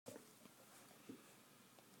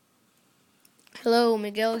Hello,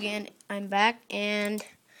 Miguel again. I'm back, and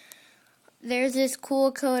there's this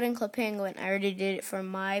cool code in Club Penguin. I already did it for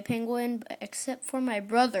my penguin, except for my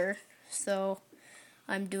brother, so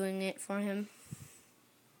I'm doing it for him.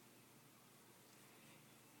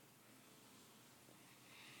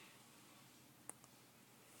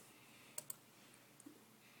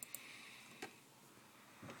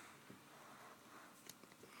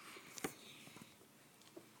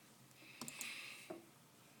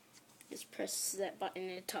 Just press that button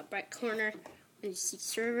in the top right corner when you see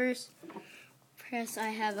servers. Press I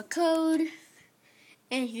have a code,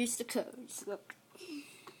 and here's the code. Just look.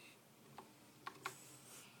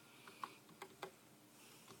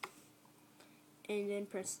 And then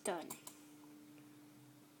press done.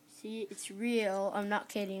 See, it's real. I'm not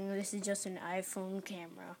kidding. This is just an iPhone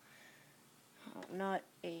camera, not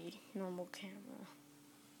a normal camera.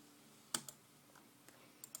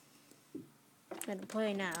 I'm gonna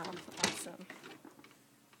play now. Awesome.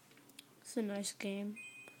 It's a nice game.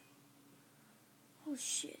 Oh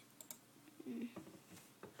shit.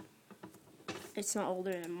 It's not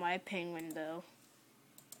older than my penguin though.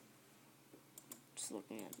 Just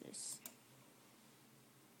looking at this.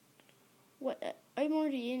 What? I'm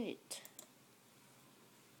already in it.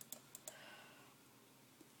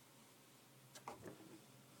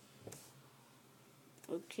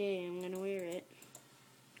 Okay, I'm gonna wear it.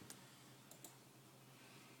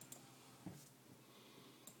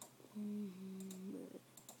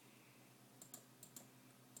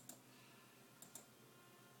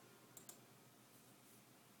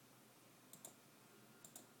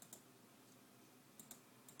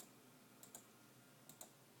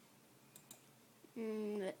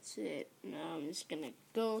 That's it. Now I'm just gonna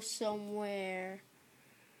go somewhere.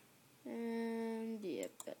 And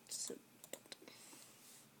yep, that's it.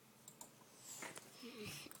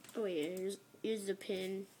 Oh yeah, here's the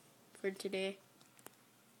pin for today.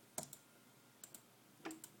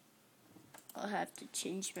 I'll have to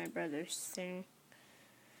change my brother's thing.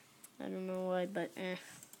 I don't know why, but